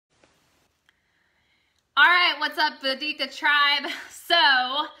what's up, Boudica Tribe?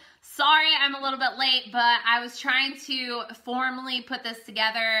 So, sorry I'm a little bit late, but I was trying to formally put this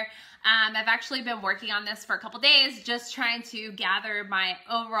together. I've actually been working on this for a couple days, just trying to gather my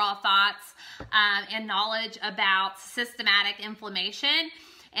overall thoughts and knowledge about systematic inflammation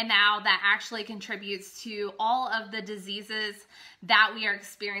and how that actually contributes to all of the diseases that we are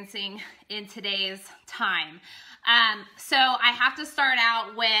experiencing in today's time. So I have to start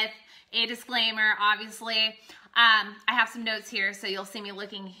out with a disclaimer, obviously. I have some notes here, so you'll see me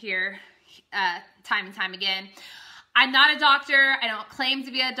looking here time and time again. I'm not a doctor. I don't claim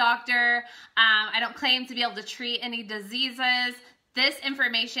to be a doctor. I don't claim to be able to treat any diseases. This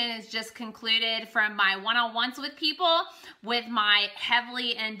information is just concluded from my one-on-ones with people, with my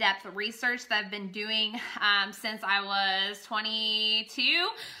heavily in-depth research that I've been doing since I was 22.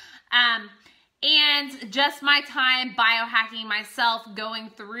 And just my time biohacking myself,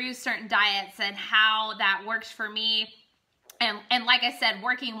 going through certain diets and how that works for me. And like I said,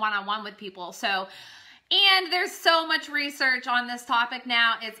 working one-on-one with people. So, and there's so much research on this topic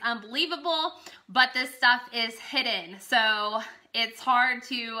now. It's unbelievable, but this stuff is hidden. So it's hard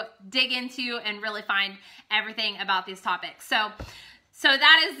to dig into and really find everything about these topics. So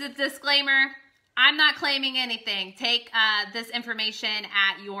that is the disclaimer. I'm not claiming anything. Take this information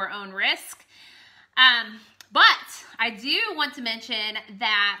at your own risk. But I do want to mention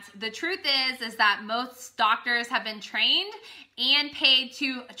that the truth is that most doctors have been trained and paid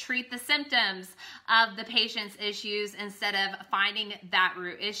to treat the symptoms of the patient's issues instead of finding that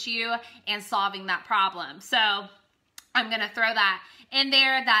root issue and solving that problem. So I'm going to throw that in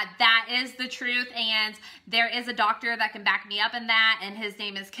there, that is the truth, and there is a doctor that can back me up in that, and his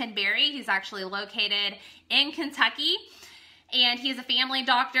name is Ken Berry. He's actually located in Kentucky. And he's a family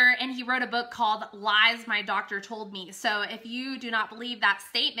doctor, and he wrote a book called Lies My Doctor Told Me. So if you do not believe that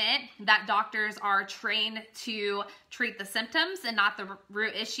statement, that doctors are trained to treat the symptoms and not the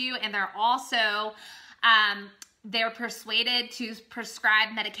root issue, and they're also, they're persuaded to prescribe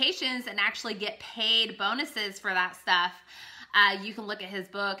medications and actually get paid bonuses for that stuff, you can look at his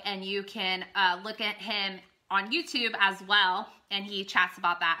book, and you can look at him on YouTube as well, and he chats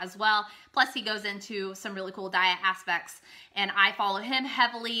about that as well. Plus, he goes into some really cool diet aspects, and I follow him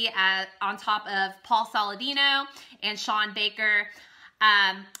heavily on top of Paul Saladino and Shawn Baker.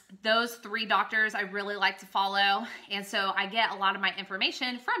 Those three doctors I really like to follow, and so I get a lot of my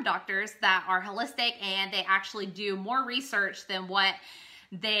information from doctors that are holistic, and they actually do more research than what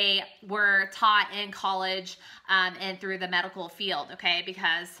they were taught in college and through the medical field, okay?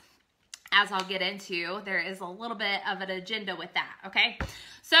 Because as I'll get into, there is a little bit of an agenda with that, okay?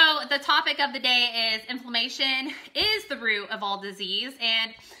 So the topic of the day is inflammation is the root of all disease.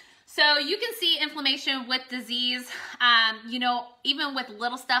 And so you can see inflammation with disease, you know, even with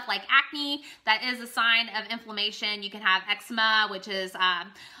little stuff like acne, that is a sign of inflammation. You can have eczema, which is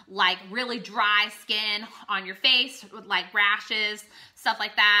like really dry skin on your face, like rashes, stuff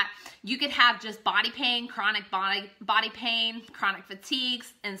like that. You could have just body pain, chronic body pain, chronic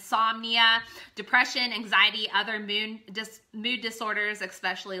fatigues, insomnia, depression, anxiety, other mood disorders,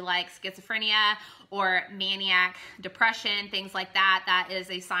 especially like schizophrenia or maniac depression, things like that. That is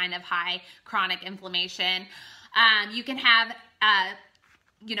a sign of high chronic inflammation. You can have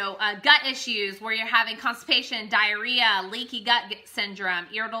gut issues where you're having constipation, diarrhea, leaky gut syndrome,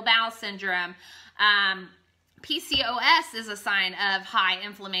 irritable bowel syndrome. PCOS is a sign of high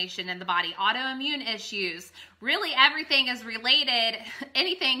inflammation in the body. Autoimmune issues. Really everything is related.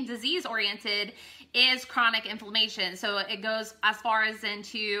 Anything disease-oriented is chronic inflammation. So it goes as far as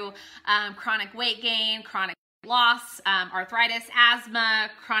into chronic weight gain, chronic loss, arthritis, asthma,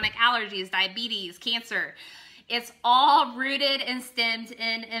 chronic allergies, diabetes, cancer. It's all rooted and stemmed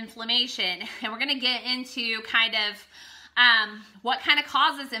in inflammation. And we're going to get into kind of what kind of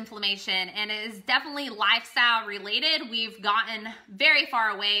causes inflammation, and it is definitely lifestyle related. We've gotten very far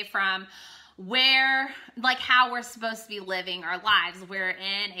away from how we're supposed to be living our lives. We're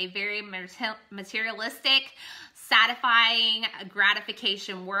in a very materialistic, satisfying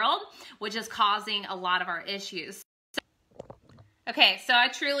gratification world, which is causing a lot of our issues. Okay, so I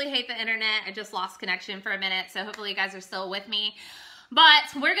truly hate the internet. I just lost connection for a minute, so hopefully you guys are still with me. But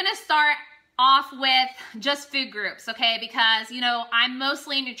we're gonna start off with just food groups, okay? Because, you know, I'm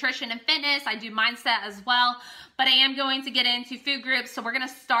mostly nutrition and fitness. I do mindset as well, but I am going to get into food groups, so we're going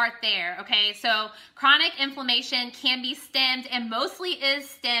to start there, okay? So chronic inflammation can be stemmed and mostly is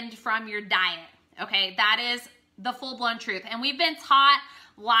stemmed from your diet, okay? That is the full-blown truth. And we've been taught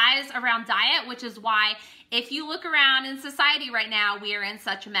lies around diet, which is why if you look around in society right now, we are in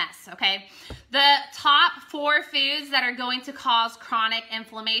such a mess, okay? The top 4 foods that are going to cause chronic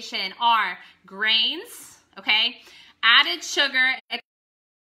inflammation are grains, okay? Added sugar,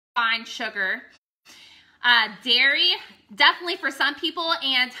 refined sugar. Dairy, definitely for some people,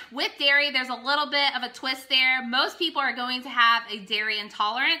 and with dairy, there's a little bit of a twist there. Most people are going to have a dairy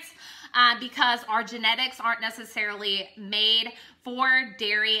intolerance because our genetics aren't necessarily made for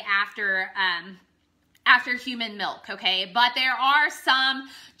dairy after human milk, okay? But there are some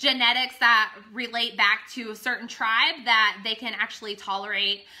genetics that relate back to a certain tribe that they can actually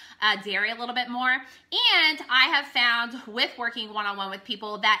tolerate dairy a little bit more. And I have found with working one-on-one with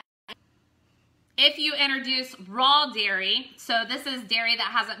people that if you introduce raw dairy, so this is dairy that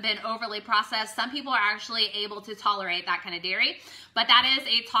hasn't been overly processed, some people are actually able to tolerate that kind of dairy, but that is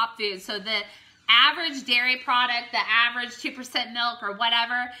a top food. So the average dairy product, the average 2% milk or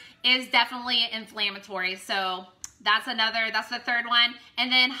whatever, is definitely inflammatory. So that's the third one.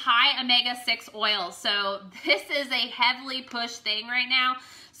 And then high omega-6 oils. So this is a heavily pushed thing right now.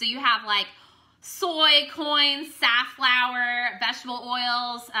 So you have like soy, coin, safflower, vegetable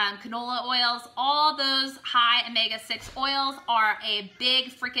oils, canola oils, all those high omega-6 oils are a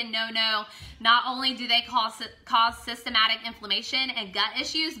big freaking no-no. Not only do they cause systematic inflammation and gut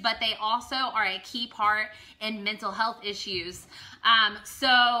issues, but they also are a key part in mental health issues.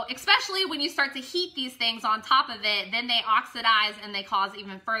 So especially when you start to heat these things on top of it, then they oxidize and they cause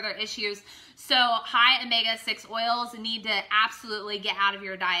even further issues. So high omega-6 oils need to absolutely get out of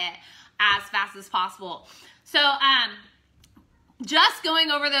your diet as fast as possible. So just going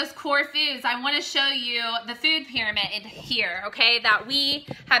over those core foods, I want to show you the food pyramid here, okay, that we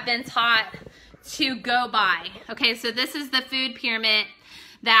have been taught to go by. Okay, so this is the food pyramid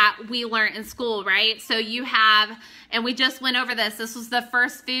that we learned in school, right? So you have, and we just went over this was the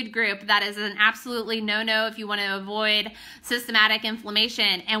first food group that is an absolutely no-no if you want to avoid systematic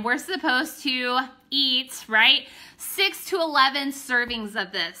inflammation. And we're supposed to eat, right, 6 to 11 servings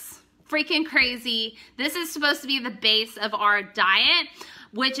of this. Freaking crazy. This is supposed to be the base of our diet,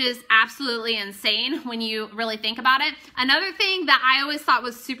 which is absolutely insane when you really think about it. Another thing that I always thought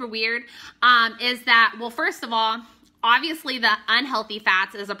was super weird is that, well, first of all, obviously the unhealthy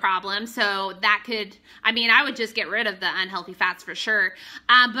fats is a problem. So that could, I mean, I would just get rid of the unhealthy fats for sure.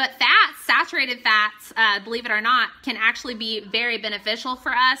 But fats, saturated fats, believe it or not, can actually be very beneficial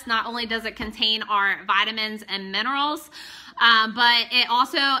for us. Not only does it contain our vitamins and minerals, but it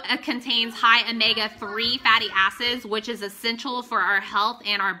also contains high omega-3 fatty acids, which is essential for our health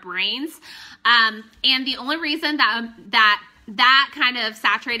and our brains. And the only reason that kind of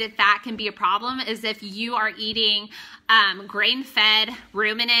saturated fat can be a problem is if you are eating grain-fed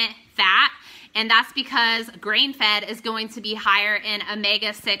ruminant fat. And that's because grain-fed is going to be higher in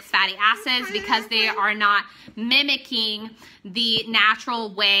omega-6 fatty acids because they are not mimicking the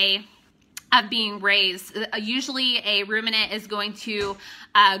natural way of being raised. Usually a ruminant is going to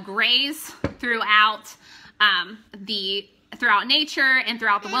graze throughout throughout nature and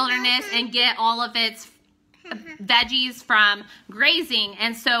throughout the wilderness and get all of its veggies from grazing.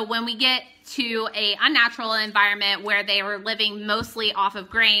 And so when we get to a unnatural environment where they were living mostly off of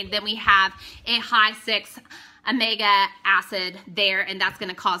grain, then we have a high 6 omega acid there, and that's going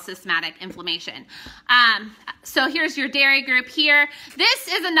to cause systematic inflammation. So here's your dairy group here. This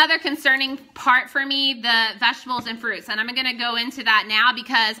is another concerning part for me, the vegetables and fruits, and I'm going to go into that now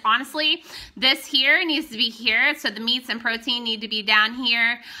because honestly, this here needs to be here. So the meats and protein need to be down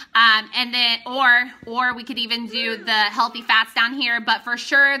here, and then or we could even do the healthy fats down here. But for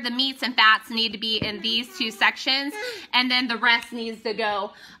sure, the meats and fats need to be in these two sections, and then the rest needs to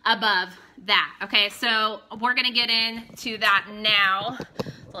go above that. Okay, so we're gonna get into that now.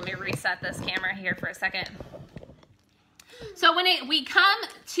 So let me reset this camera here for a second. So when we come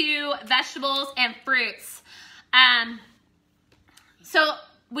to vegetables and fruits, so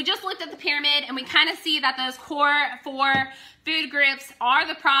we just looked at the pyramid and we kind of see that those core 4 food groups are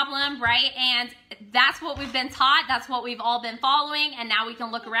the problem, right? And that's what we've been taught. That's what we've all been following. And now we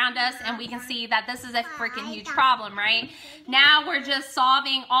can look around us and we can see that this is a freaking huge problem, right? Now we're just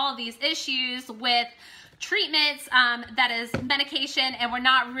solving all of these issues with treatments that is medication, and we're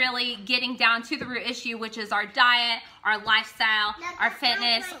not really getting down to the root issue, which is our diet, our lifestyle, our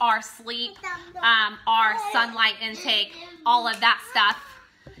fitness, our sleep, our sunlight intake, all of that stuff.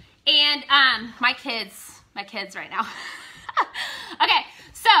 And my kids right now. Okay,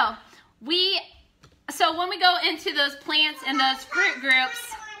 so when we go into those plants and those fruit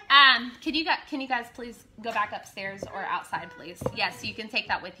groups, can you guys please go back upstairs or outside, please? Yes, you can take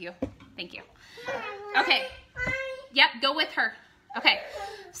that with you. Thank you. Okay. Yep, go with her. Okay.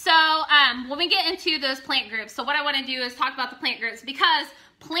 So when we get into those plant groups, so what I want to do is talk about the plant groups because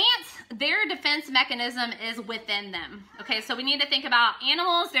plants, their defense mechanism is within them. Okay, so we need to think about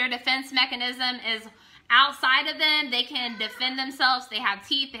animals. Their defense mechanism is outside of them, they can defend themselves. They have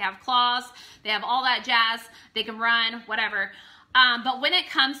teeth, they have claws, they have all that jazz. They can run, whatever. But when it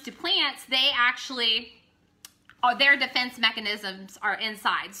comes to plants, they actually, their defense mechanisms are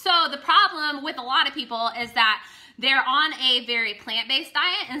inside. So the problem with a lot of people is that they're on a very plant-based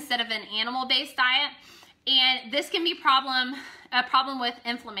diet instead of an animal-based diet. And this can be a problem with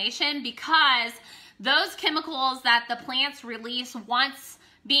inflammation, because those chemicals that the plants release once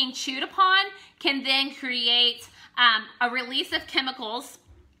being chewed upon can then create a release of chemicals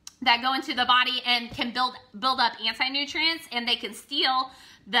that go into the body and can build up anti-nutrients, and they can steal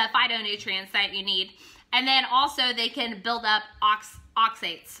the phytonutrients that you need. And then also they can build up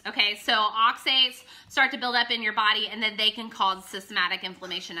oxates, okay? So oxates start to build up in your body, and then they can cause systematic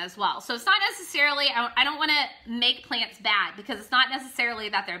inflammation as well. So it's not necessarily, I don't wanna make plants bad, because it's not necessarily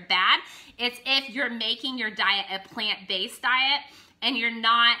that they're bad. It's if you're making your diet a plant-based diet and you're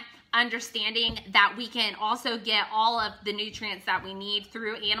not understanding that we can also get all of the nutrients that we need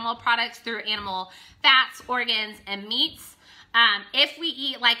through animal products, through animal fats, organs, and meats. If we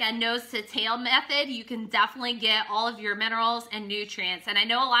eat like a nose to tail method, you can definitely get all of your minerals and nutrients. And I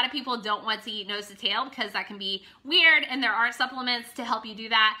know a lot of people don't want to eat nose to tail because that can be weird, and there are supplements to help you do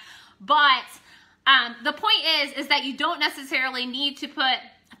that. But the point is that you don't necessarily need to put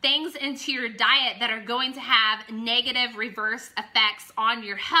things into your diet that are going to have negative reverse effects on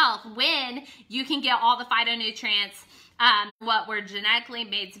your health when you can get all the phytonutrients what we're genetically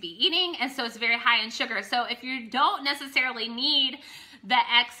made to be eating. And so it's very high in sugar. So if you don't necessarily need the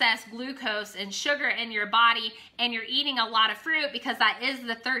excess glucose and sugar in your body, and you're eating a lot of fruit, because that is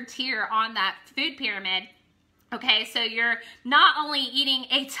the third tier on that food pyramid, okay, so you're not only eating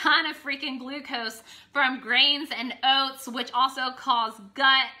a ton of freaking glucose from grains and oats, which also cause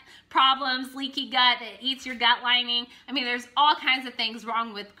gut problems, leaky gut that eats your gut lining. I mean, there's all kinds of things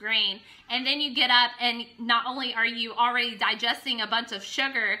wrong with grain. And then you get up, and not only are you already digesting a bunch of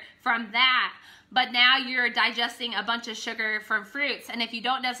sugar from that, but now you're digesting a bunch of sugar from fruits. And if you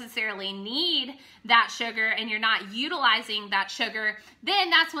don't necessarily need that sugar and you're not utilizing that sugar, then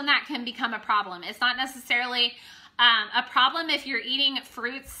that's when that can become a problem. It's not necessarily a problem if you're eating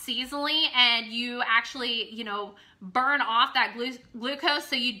fruits seasonally and you actually, you know, burn off that glucose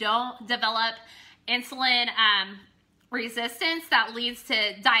so you don't develop insulin resistance that leads to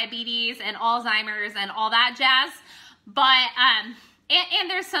diabetes and Alzheimer's and all that jazz. But and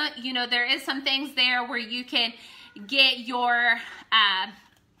there's some, you know, there is some things there where you can get your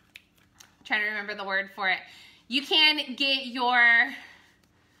trying to remember the word for it. You can get your,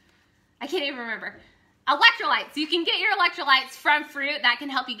 I can't even remember. Electrolytes. You can get your electrolytes from fruit. That can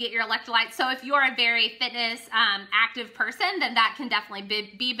help you get your electrolytes. So if you're a very fitness active person, then that can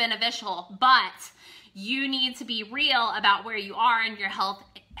definitely be beneficial. But you need to be real about where you are in your health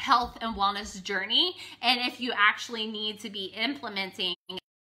and wellness journey, and if you actually need to be implementing a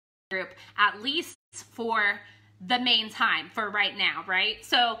group, at least for the main time, for right now, right?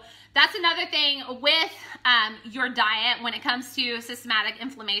 So that's another thing with your diet when it comes to systematic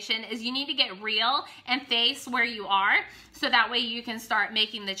inflammation, is you need to get real and face where you are, so that way you can start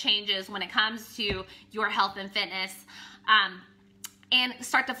making the changes when it comes to your health and fitness, and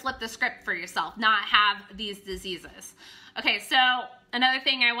start to flip the script for yourself, not have these diseases. Okay, so another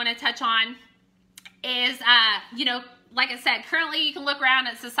thing I want to touch on is, you know, like I said, currently you can look around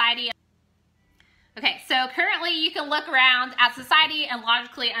at society. Okay, so currently you can look around at society and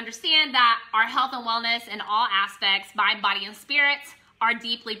logically understand that our health and wellness in all aspects, mind, body, and spirit, are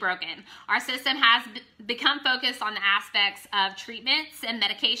deeply broken. Our system has become focused on the aspects of treatments and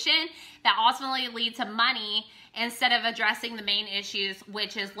medication that ultimately lead to money, instead of addressing the main issues,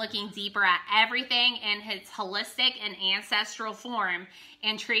 which is looking deeper at everything in its holistic and ancestral form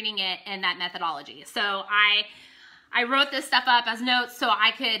and treating it in that methodology. So I wrote this stuff up as notes so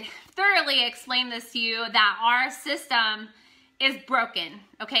I could thoroughly explain this to you, that our system is broken,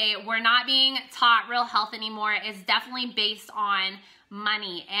 okay? We're not being taught real health anymore. It's definitely based on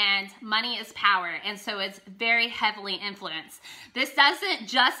money, and money is power, and so it's very heavily influenced. This doesn't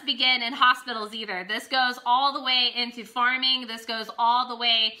just begin in hospitals either. This goes all the way into farming. This goes all the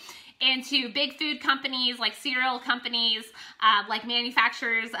way into big food companies, like cereal companies, like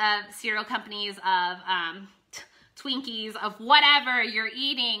manufacturers of cereal companies, of Twinkies, of whatever you're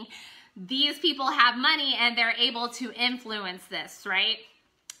eating. These people have money and they're able to influence this, right?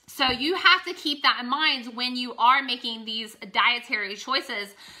 So you have to keep that in mind when you are making these dietary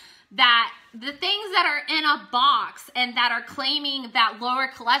choices, that the things that are in a box and that are claiming that lower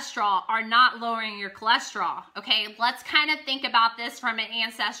cholesterol are not lowering your cholesterol, okay? Let's kind of think about this from an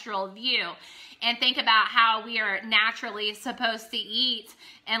ancestral view and think about how we are naturally supposed to eat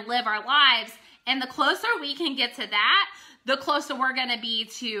and live our lives. And the closer we can get to that, the closer we're going to be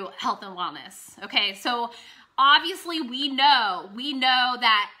to health and wellness. Okay, so obviously we know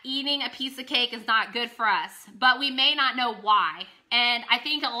that eating a piece of cake is not good for us, but we may not know why. And I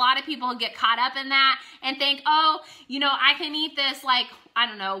think a lot of people get caught up in that and think, oh, you know, I can eat this like, I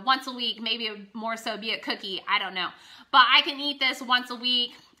don't know, once a week, maybe more so be a cookie, I don't know. But I can eat this once a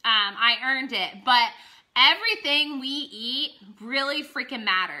week, I earned it. But everything we eat really freaking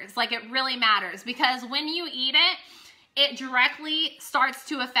matters. Like, it really matters, because when you eat it, it directly starts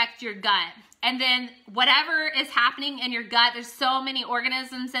to affect your gut. And then whatever is happening in your gut, there's so many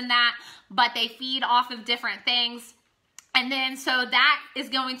organisms in that, but they feed off of different things. And then so that is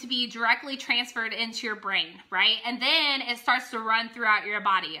going to be directly transferred into your brain, right? And then it starts to run throughout your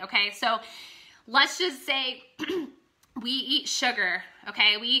body, okay? So let's just say we eat sugar,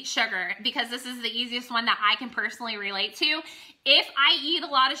 okay? We eat sugar because this is the easiest one that I can personally relate to. If I eat a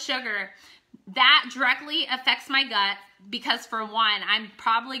lot of sugar, that directly affects my gut, because for one, I'm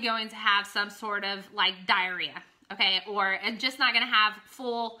probably going to have some sort of like diarrhea, okay? Or I'm just not gonna have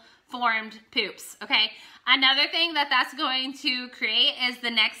full formed poops, okay? Another thing that that's going to create is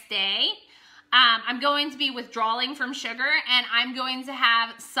the next day, I'm going to be withdrawing from sugar, and I'm going to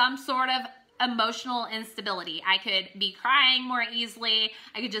have some sort of emotional instability. I could be crying more easily.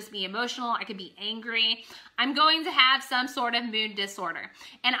 I could just be emotional. I could be angry. I'm going to have some sort of mood disorder.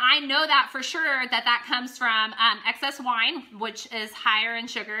 And I know that for sure that comes from excess wine, which is higher in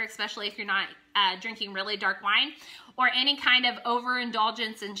sugar, especially if you're not drinking really dark wine, or any kind of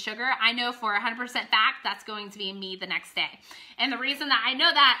overindulgence in sugar. I know for 100% fact that's going to be me the next day. And the reason that I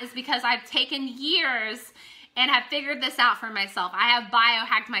know that is because I've taken years and have figured this out for myself. I have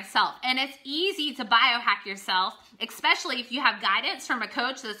biohacked myself. And it's easy to biohack yourself, especially if you have guidance from a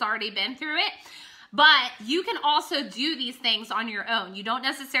coach that's already been through it. But you can also do these things on your own. You don't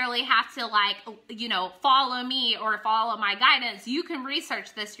necessarily have to, like, you know, follow me or follow my guidance. You can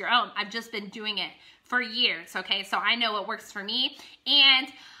research this your own. I've just been doing it for years, okay? So I know what works for me. And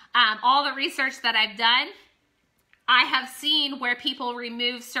all the research that I've done, I have seen where people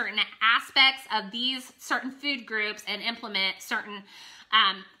remove certain aspects of these certain food groups and implement certain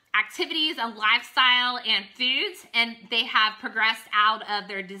activities and lifestyle and foods, and they have progressed out of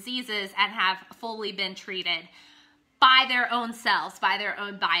their diseases and have fully been treated by their own cells, by their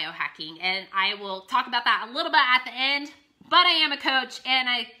own biohacking. And I will talk about that a little bit at the end, but I am a coach and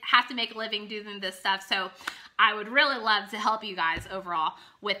I have to make a living doing this stuff. So I would really love to help you guys overall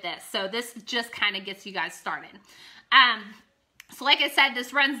with this. So this just kind of gets you guys started. So like I said,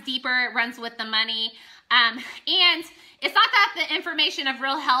 this runs deeper, it runs with the money. And it's not that the information of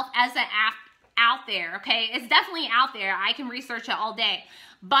Real Health isn't out there, okay? It's definitely out there. I can research it all day.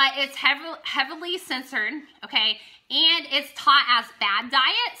 But it's heavily censored, okay? And it's taught as fad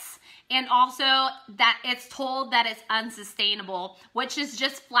diets, and also that it's told that it's unsustainable, which is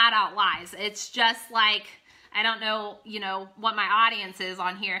just flat out lies. It's just like, I don't know, you know, what my audience is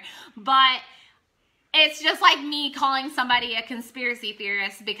on here, but it's just like me calling somebody a conspiracy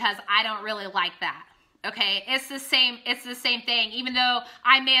theorist because I don't really like that. Okay, it's the same thing, even though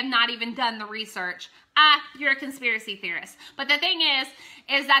I may have not even done the research. You're a conspiracy theorist. But the thing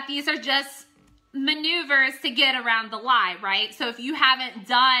is that these are just maneuvers to get around the lie, right? So if you haven't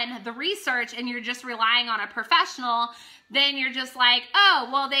done the research and you're just relying on a professional, then you're just like, oh,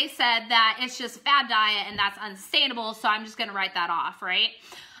 well, they said that it's just a fad diet and that's unsustainable, so I'm just gonna write that off, right?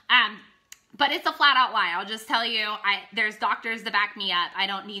 But it's a flat out lie. I'll just tell you, there's doctors to back me up. I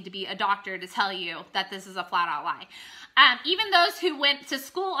don't need to be a doctor to tell you that this is a flat out lie. Even those who went to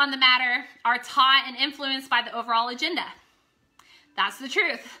school on the matter are taught and influenced by the overall agenda. That's the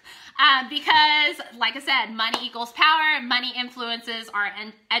truth. Because, like I said, money equals power. Money influences our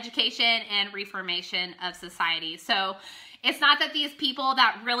education and reformation of society. So it's not that these people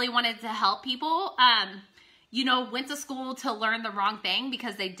that really wanted to help people, you know, went to school to learn the wrong thing,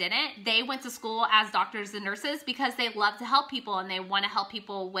 because they didn't. They went to school as doctors and nurses because they love to help people and they want to help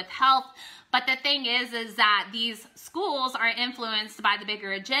people with health. But the thing is that these schools are influenced by the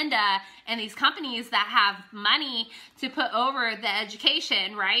bigger agenda and these companies that have money to put over the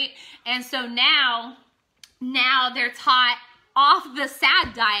education, right? And so now they're taught off the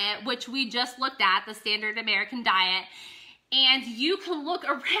SAD diet, which we just looked at, the standard American diet. And you can look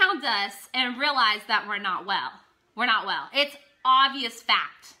around us and realize that we're not well. We're not well. It's obvious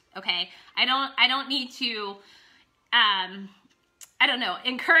fact, okay? I don't need to, I don't know,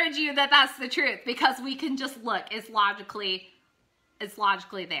 encourage you that that's the truth, because we can just look. It's logically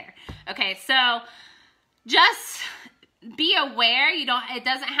there. Okay, so just be aware. It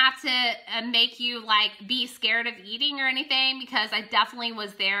doesn't have to make you like be scared of eating or anything, because I definitely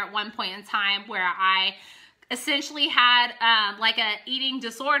was there at one point in time where I essentially had like a eating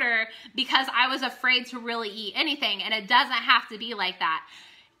disorder because I was afraid to really eat anything. And it doesn't have to be like that.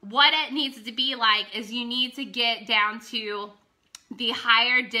 What it needs to be like is you need to get down to the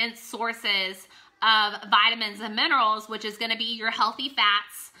higher dense sources of vitamins and minerals, which is going to be your healthy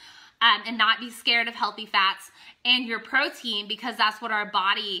fats, and not be scared of healthy fats, and your protein, because that's what our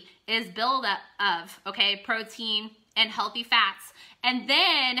body is built up of, okay? Protein and healthy fats. And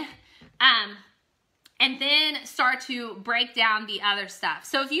then start to break down the other stuff.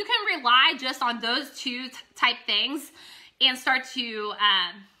 So if you can rely just on those two type things and start to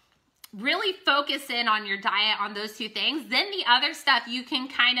really focus in on your diet on those two things, then the other stuff you can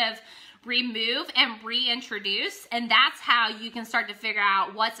kind of remove and reintroduce, and that's how you can start to figure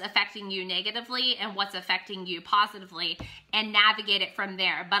out what's affecting you negatively and what's affecting you positively and navigate it from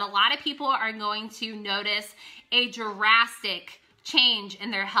there. But a lot of people are going to notice a drastic change in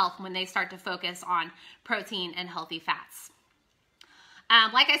their health when they start to focus on protein and healthy fats.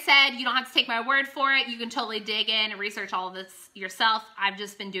 Like I said, you don't have to take my word for it. You can totally dig in and research all of this yourself. I've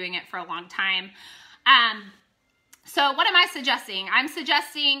just been doing it for a long time. So what am I suggesting? I'm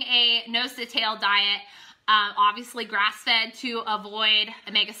suggesting a nose to tail diet, obviously grass-fed to avoid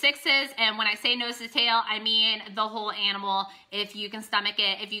omega-6s. And when I say nose to tail, I mean the whole animal if you can stomach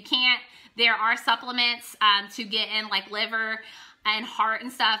it. If you can't, there are supplements to get in, like liver and heart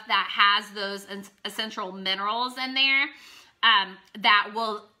and stuff that has those essential minerals in there that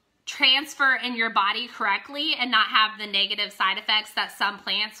will transfer in your body correctly and not have the negative side effects that some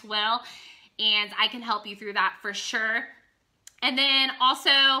plants will. And I can help you through that for sure. And then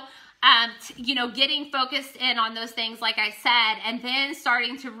also, getting focused in on those things, like I said, and then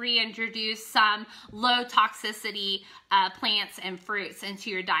starting to reintroduce some low toxicity plants and fruits into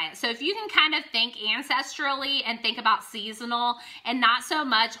your diet. So if you can kind of think ancestrally and think about seasonal and not so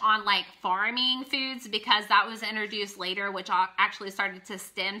much on like farming foods, because that was introduced later, which actually started to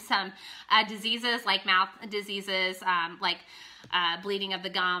stem some diseases like mouth diseases, like bleeding of the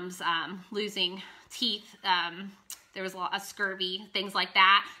gums, losing teeth, there was a lot of scurvy, things like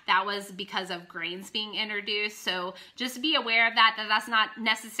that. That was because of grains being introduced. So just be aware of that that's not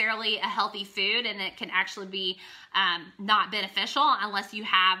necessarily a healthy food, and it can actually be not beneficial unless you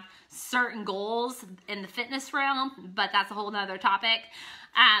have certain goals in the fitness realm, but that's a whole nother topic.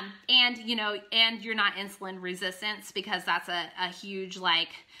 And you're not insulin resistant, because that's a huge like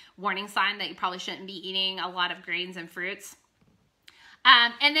warning sign that you probably shouldn't be eating a lot of grains and fruits.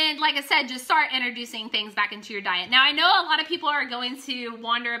 And then, like I said, just start introducing things back into your diet. Now, I know a lot of people are going to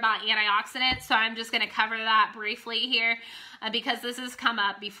wonder about antioxidants, so I'm just going to cover that briefly here because this has come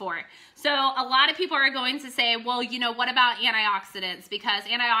up before. So a lot of people are going to say, well, what about antioxidants? Because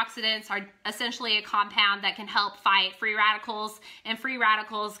antioxidants are essentially a compound that can help fight free radicals, and free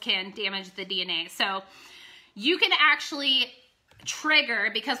radicals can damage the DNA. So you can actually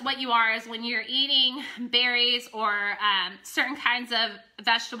trigger, because what you are is when you're eating berries or certain kinds of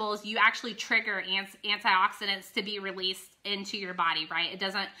vegetables, you actually trigger antioxidants to be released into your body, right? It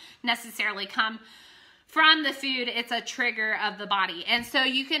doesn't necessarily come from the food, it's a trigger of the body. And so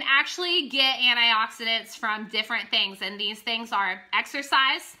you can actually get antioxidants from different things, and these things are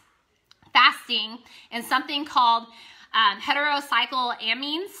exercise, fasting, and something called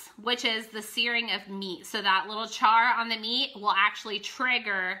heterocycloamines, which is the searing of meat. So that little char on the meat will actually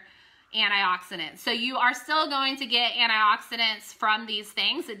trigger antioxidants. So you are still going to get antioxidants from these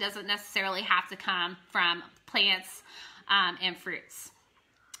things. It doesn't necessarily have to come from plants and fruits.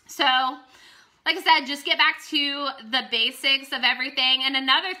 So like I said, just get back to the basics of everything. And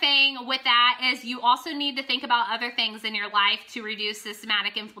another thing with that is you also need to think about other things in your life to reduce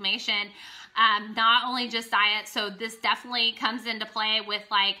systematic inflammation. Not only just diet. So this definitely comes into play with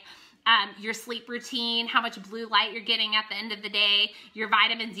like your sleep routine, how much blue light you're getting at the end of the day, your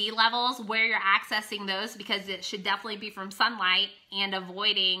vitamin D levels, where you're accessing those, because it should definitely be from sunlight, and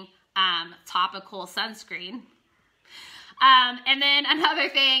avoiding topical sunscreen. And then another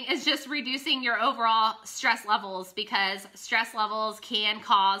thing is just reducing your overall stress levels, because stress levels can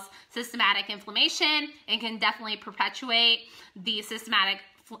cause systematic inflammation and can definitely perpetuate the systematic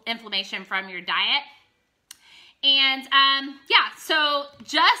inflammation from your diet. And so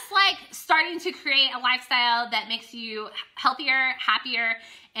just like starting to create a lifestyle that makes you healthier, happier,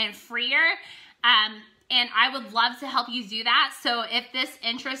 and freer, and I would love to help you do that. So if this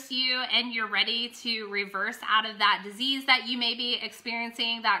interests you and you're ready to reverse out of that disease that you may be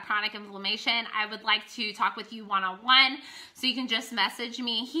experiencing, that chronic inflammation, I would like to talk with you one-on-one. So you can just message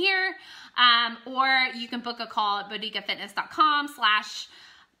me here, or you can book a call at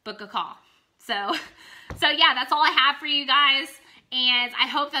bodegafitness.com/book a call. So yeah, that's all I have for you guys. And I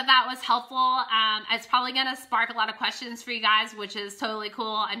hope that that was helpful. It's probably going to spark a lot of questions for you guys, which is totally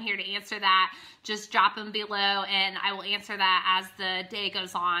cool. I'm here to answer that. Just drop them below and I will answer that as the day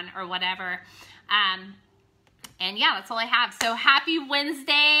goes on or whatever. And yeah, that's all I have. So happy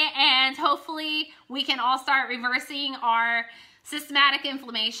Wednesday, and hopefully we can all start reversing our systematic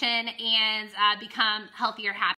inflammation and become healthier, happier.